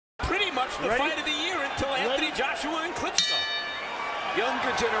Pretty much the fight of the year until Anthony Joshua and Klitschko.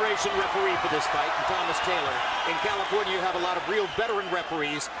 Younger generation referee for this fight, and Thomas Taylor. In California, you have a lot of real veteran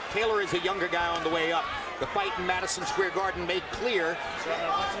referees. Taylor is a younger guy on the way up. The fight in Madison Square Garden made clear.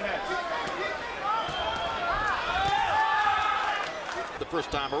 The first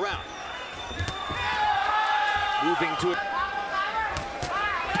time around. Moving to it.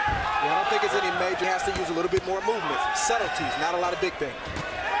 Yeah, I don't think it's any major. He has to use a little bit more movement. Subtleties, not a lot of big things.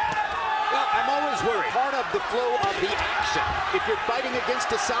 Well, I'm always worried. Part of the flow of the action. If you're fighting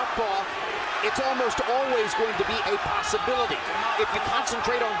against a southpaw, it's almost always going to be a possibility. If you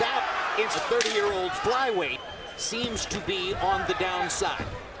concentrate on that, it's a 30-year-old flyweight seems to be on the downside.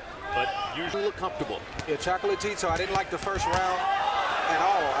 But usually look comfortable. Yeah, Chocolatito, I didn't like the first round at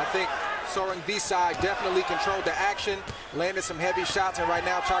all. I think Rungvisai definitely controlled the action, landed some heavy shots, and right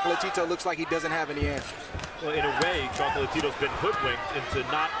now Chocolatito looks like he doesn't have any answers. Well, in a way, Chocolatito's been hoodwinked into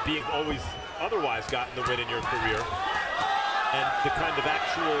not being always otherwise gotten the win in your career. And the kind of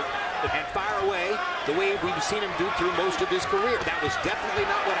actual... And fire away the way we've seen him do through most of his career. That was definitely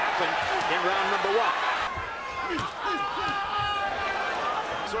not what happened in round number 1.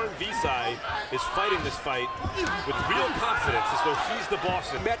 Rungvisai is fighting this fight with real confidence, as though he's the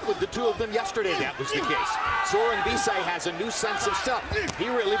boss. Met with the two of them yesterday. That was the case. Rungvisai has a new sense of self. He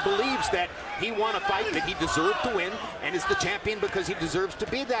really believes that he won a fight that he deserved to win and is the champion because he deserves to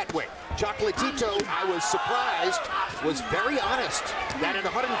be that way. Chocolatito, I was surprised, was very honest that at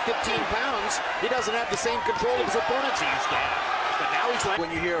 115 pounds, he doesn't have the same control of his opponents he used to have. But now he's like...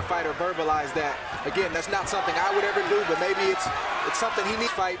 When you hear a fighter verbalize that, again, that's not something I would ever do, but maybe it's something he needs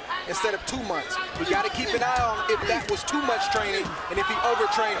to fight instead of 2 months. We got to keep an eye on if that was too much training and if he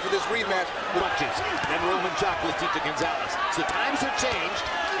overtrained for this rematch. Punches. Then Roman Chocolatito Gonzalez. So times have changed,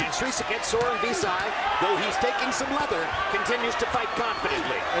 and Srisaket Rungvisai, though he's taking some leather, continues to fight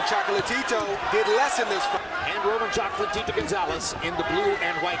confidently. And Chocolatito did less in this fight. And Roman Chocolatito Gonzalez in the blue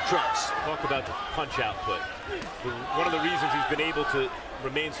and white trunks. Talk about the punch output. One of the reasons he's been able to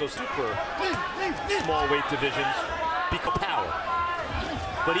remain so super small weight divisions because of power.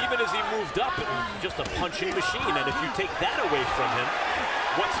 But even as he moved up, it was just a punching machine. And if you take that away from him,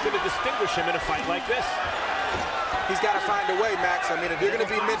 what's going to distinguish him in a fight like this? He's got to find a way, Max. I mean, if you're going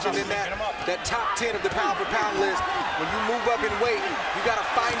to be mentioned in that top 10 of the pound-for-pound list, when you move up in weight, you got to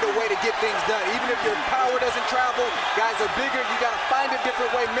find a way to get things done. Even if your power doesn't travel, guys are bigger, you got to find a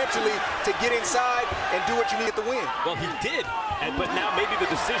different way mentally to get inside and do what you need to win. Well, he did, but now maybe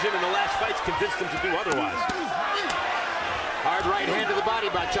the decision in the last fights convinced him to do otherwise. Hard right hand to the body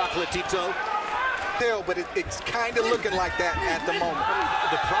by Chocolatito. But it's kind of looking like that at the moment.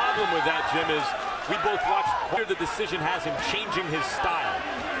 The problem with that, Jim, is we both watched where the decision has him changing his style,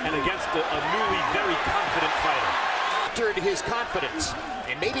 and against a newly very confident fighter. Altered his confidence,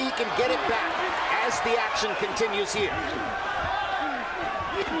 and maybe he can get it back as the action continues here.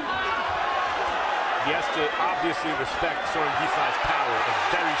 He has to obviously respect Rungvisai's power and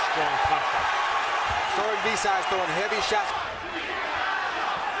very strong puncher. Rungvisai's throwing heavy shots.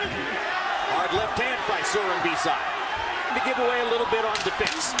 Hard left hand by Rungvisai. To give away a little bit on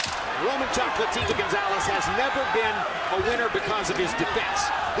defense. Roman Chocolatito Gonzalez has never been a winner because of his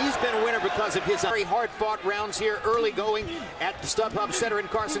defense. He's been a winner because of his very hard-fought rounds here early going at the StubHub Center in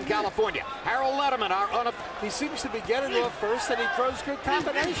Carson, California. Harold Letterman, he seems to be getting off first, and he throws good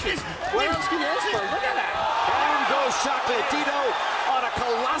combinations. What else can you ask for? Look at that. Down goes Chocolatito on a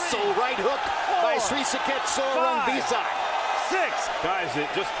colossal right hook by Srisaket Rungvisai. 6. Guys, it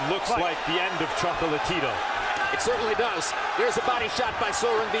just looks like the end of Chocolatito. It certainly does. There's a body shot by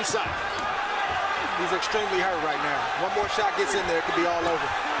Rungvisai. He's extremely hurt right now. One more shot gets in there, it could be all over.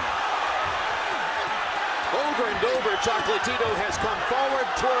 Over and over, Chocolatito has come forward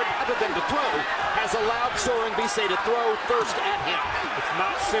toward, other than to throw, has allowed Rungvisai to throw first at him. It's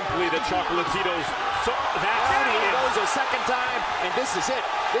not simply that Chocolatito's... And he goes a second time, and this is it.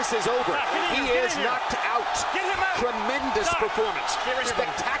 This is over. He is knocked out. Tremendous performance.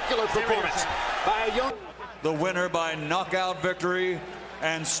 Spectacular performance by a young... The winner by knockout victory,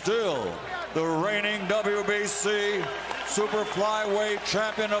 and still the reigning WBC super flyweight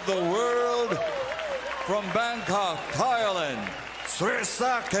champion of the world, from Bangkok, Thailand,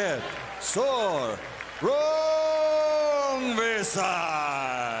 Srisaket Rungvisai.